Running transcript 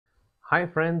Hi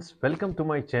friends, welcome to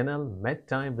my channel Med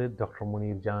Time with Dr.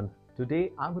 Munir Jan.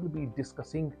 Today I will be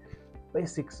discussing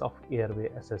basics of airway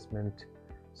assessment.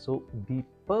 So the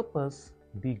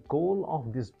goal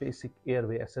of this basic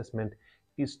airway assessment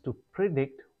is to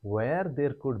predict where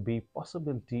there could be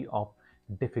possibility of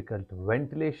difficult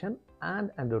ventilation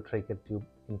and endotracheal tube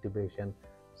intubation.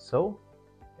 So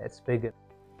let's begin.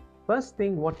 First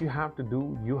thing what you have to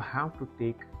do, you have to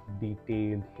take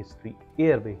detailed history,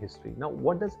 airway history. Now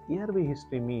what does airway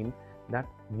history mean? That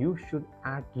you should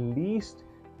at least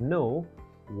know,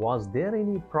 was there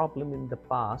any problem in the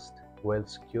past while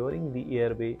securing the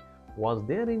airway? Was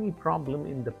there any problem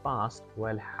in the past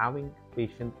while having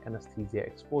patient anesthesia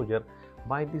exposure?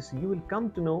 By this you will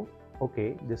come to know,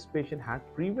 okay, this patient had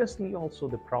previously also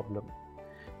the problem.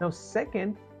 Now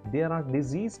second, there are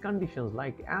disease conditions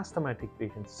like asthmatic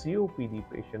patients, COPD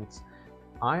patients,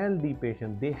 ILD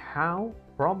patients. They have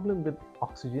problem with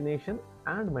oxygenation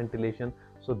and ventilation.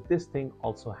 So this thing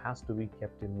also has to be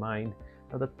kept in mind.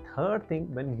 Now the third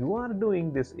thing, when you are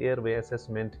doing this airway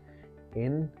assessment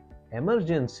in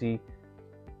emergency,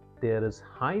 there is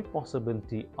high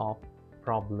possibility of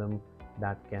problem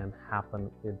that can happen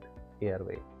with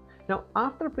airway. Now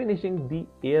after finishing the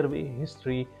airway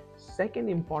history, second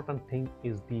important thing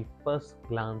is the first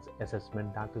glance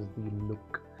assessment, that is the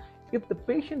look. If the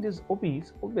patient is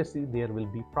obese, obviously there will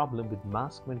be problem with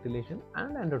mask ventilation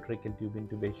and endotracheal tube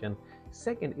intubation.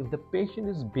 Second, if the patient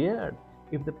is beard,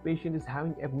 if the patient is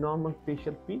having abnormal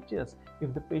facial features,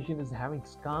 if the patient is having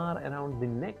scar around the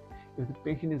neck, if the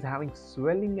patient is having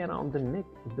swelling around the neck,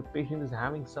 if the patient is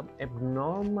having some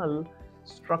abnormal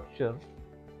structure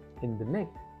in the neck,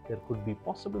 there could be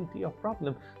possibility of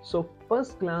problem. So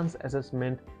first glance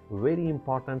assessment, very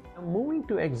important. Now moving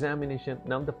to examination.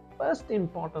 Now the first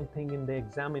important thing in the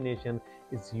examination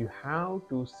is you have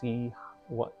to see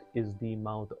what is the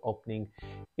mouth opening.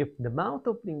 If the mouth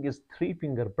opening is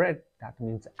 3-finger breadth, that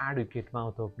means adequate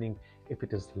mouth opening. If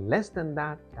it is less than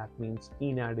that, that means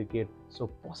inadequate. So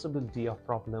possibility of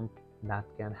problem that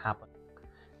can happen.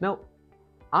 Now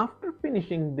after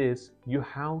finishing this, you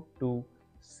have to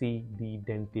see the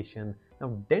dentition.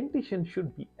 Now dentition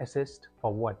should be assessed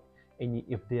for what?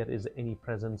 If there is any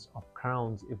presence of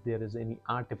crowns, if there is any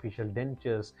artificial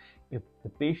dentures, if the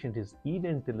patient is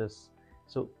edentulous.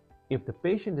 So if the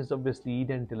patient is obviously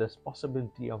edentulous,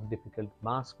 possibility of difficult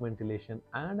mask ventilation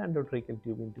and endotracheal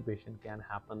tube intubation can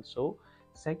happen. So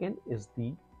second is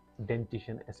the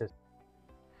dentition assessment.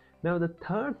 Now the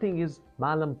third thing is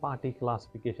Mallampati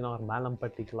classification or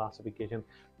Mallampati classification,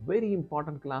 very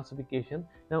important classification.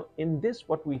 Now in this,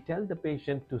 what we tell the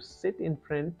patient to sit in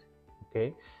front,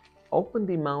 okay, open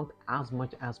the mouth as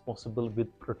much as possible with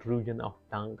protrusion of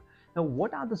tongue. Now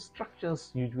what are the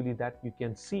structures usually that you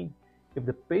can see? If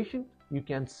the patient, you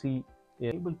can see,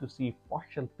 you're able to see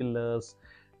facial pillars,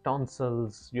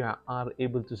 tonsils, you are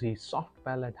able to see soft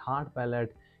palate, hard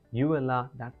palate, uvula,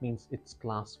 that means it's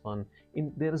class 1.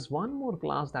 There is one more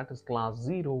class, that is class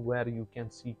 0, where you can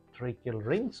see tracheal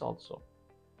rings also.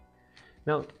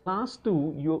 Now class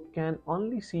 2, you can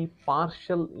only see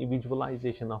partial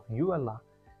visualization of uvula,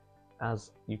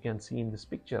 as you can see in this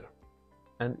picture,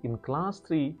 and in class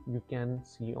 3 you can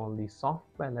see only soft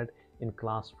palate. In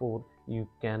class 4 you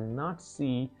cannot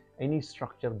see any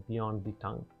structure beyond the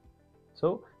tongue.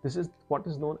 So this is what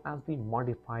is known as the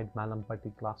modified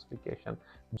Mallampati classification.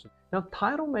 Now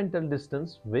thyromental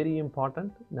distance, very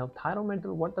important. Now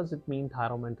thyromental, what does it mean,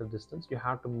 thyromental distance? You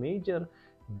have to measure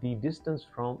the distance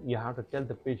from, you have to tell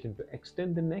the patient to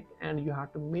extend the neck, and you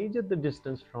have to measure the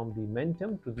distance from the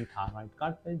mentum to the thyroid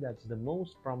cartilage. That's the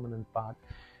most prominent part,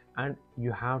 and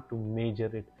you have to measure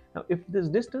it. Now if this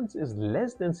distance is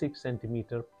less than 6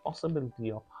 centimeter,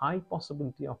 high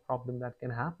possibility of problem that can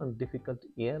happen, difficult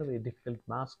airway, difficult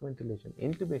mask ventilation,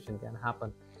 intubation can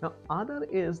happen. Now other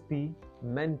is the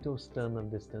mentosternal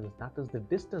distance, that is the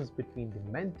distance between the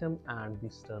mentum and the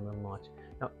sternal notch.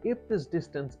 Now if this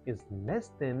distance is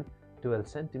less than 12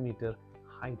 centimeter,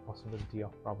 high possibility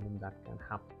of problem that can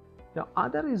happen. Now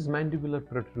other is mandibular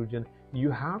protrusion.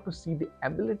 You have to see the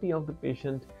ability of the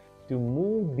patient to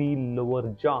move the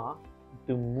lower jaw,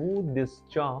 to move this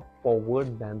jaw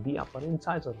forward than the upper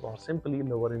incisors, or simply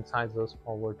lower incisors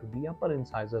forward to the upper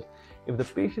incisor. If the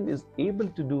patient is able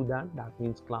to do that, that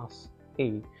means class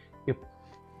A. If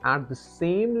at the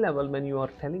same level, when you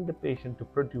are telling the patient to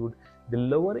protrude, the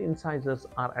lower incisors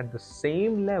are at the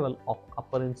same level of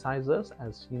upper incisors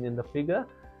as seen in the figure,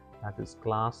 that is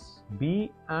class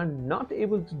B, and not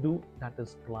able to do, that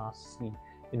is class C.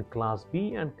 In class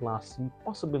B and class C,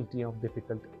 possibility of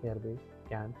difficult airway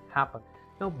can happen.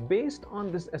 Now based on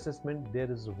this assessment,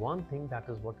 there is one thing, that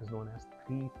is what is known as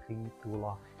 3-3-2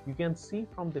 law. You can see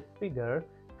from the figure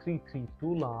 3-3-2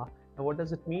 law. Now what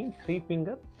does it mean?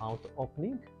 3-finger mouth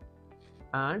opening,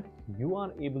 and you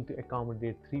are able to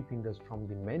accommodate 3 fingers from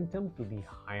the mentum to the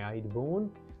hyoid bone,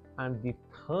 and the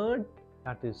third,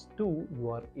 that is 2, you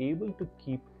are able to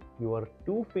keep your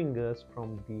 2 fingers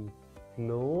from the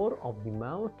floor of the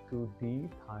mouth to the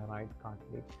thyroid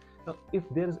cartilage. Now if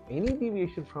there is any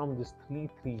deviation from this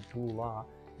 3-3-2 law,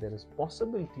 there is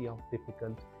possibility of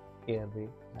difficult airway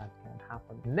that can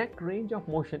happen. Neck range of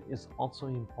motion is also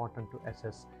important to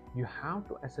assess. You have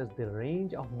to assess the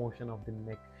range of motion of the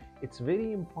neck. It's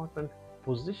very important.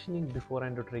 Positioning before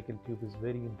endotracheal tube is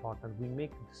very important. We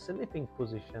make the sniffing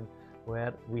position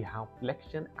where we have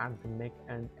flexion at the neck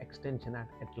and extension at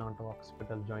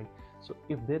atlanto-occipital joint. So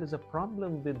if there is a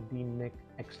problem with the neck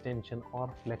extension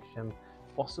or flexion,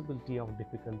 possibility of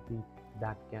difficulty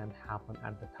that can happen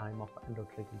at the time of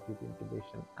endotracheal tube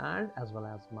intubation and as well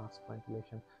as mask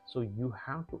ventilation. So you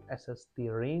have to assess the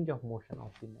range of motion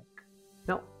of the neck.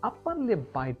 Now upper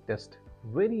lip bite test,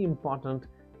 very important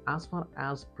as far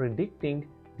as predicting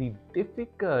the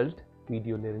difficult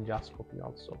videolaryngoscopy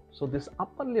also. So this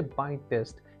upper lip bite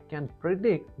test can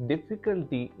predict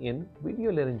difficulty in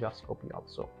videolaryngoscopy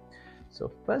also.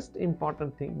 So first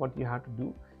important thing what you have to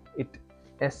do, it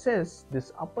assess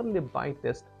this upper lip bite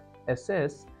test,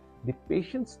 assess the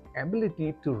patient's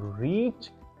ability to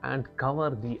reach and cover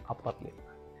the upper lip.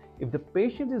 If the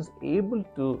patient is able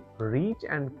to reach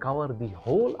and cover the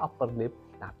whole upper lip,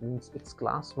 that means it's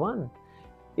class 1.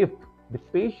 If the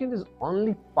patient is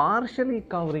only partially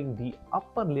covering the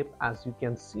upper lip, as you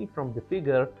can see from the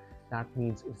figure, that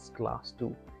means it's class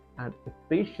 2. And if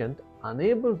patient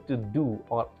unable to do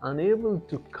or unable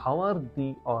to cover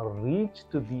the or reach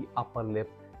to the upper lip,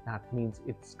 that means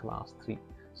it's class 3.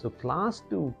 So class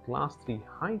 2, class 3,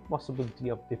 high possibility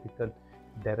of difficult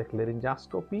direct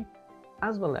laryngoscopy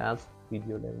as well as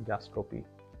videolaryngoscopy.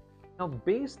 Now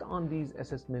based on these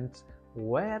assessments,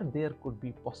 where there could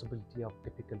be possibility of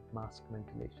difficult mask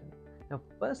ventilation. Now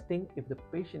first thing, if the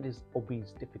patient is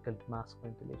obese, difficult mask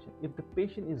ventilation. If the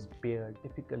patient is bare,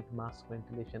 difficult mask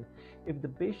ventilation. If the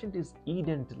patient is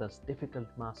edentalous, difficult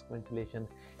mask ventilation.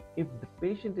 If the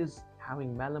patient is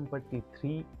having Mallampati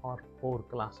 3 or 4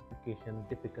 classification,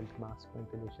 difficult mask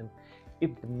ventilation.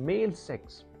 If the male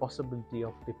sex, possibility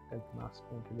of difficult mask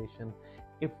ventilation.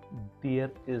 If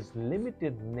there is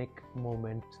limited neck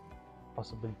movement,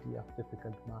 possibility of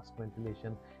difficult mask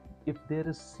ventilation. If there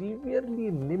is severely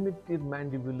limited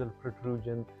mandibular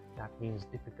protrusion, that means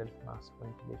difficult mask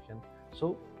ventilation.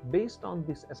 So based on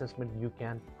this assessment, you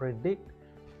can predict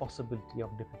possibility of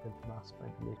difficult mask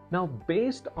ventilation. Now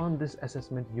based on this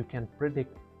assessment, you can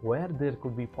predict where there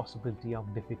could be possibility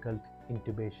of difficult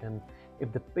intubation.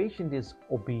 If the patient is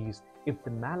obese, if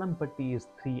the Mallampati is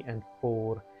 3 and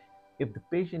 4, if the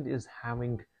patient is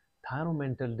having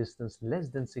Sternomental distance less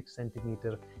than 6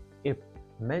 cm, if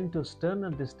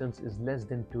mentosternal distance is less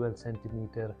than 12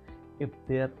 cm, if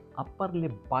their upper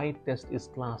lip bite test is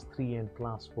class 3 and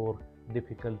class 4,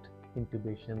 difficult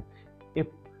intubation, if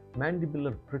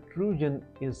mandibular protrusion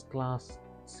is class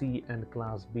C and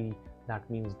class B, that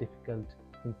means difficult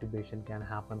intubation can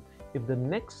happen. If the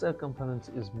neck circumference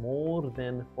is more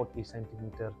than 40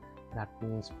 cm, that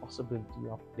means possibility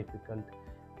of difficult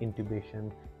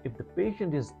intubation. If the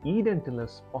patient is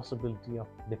edentalous, possibility of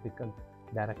difficult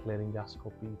direct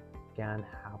laryngoscopy can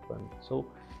happen. So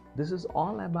this is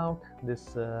all about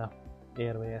this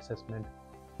airway assessment.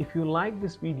 If you like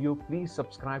this video, please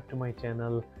subscribe to my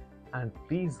channel and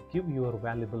please give your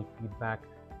valuable feedback.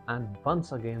 And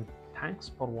once again, thanks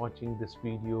for watching this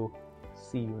video.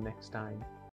 See you next time.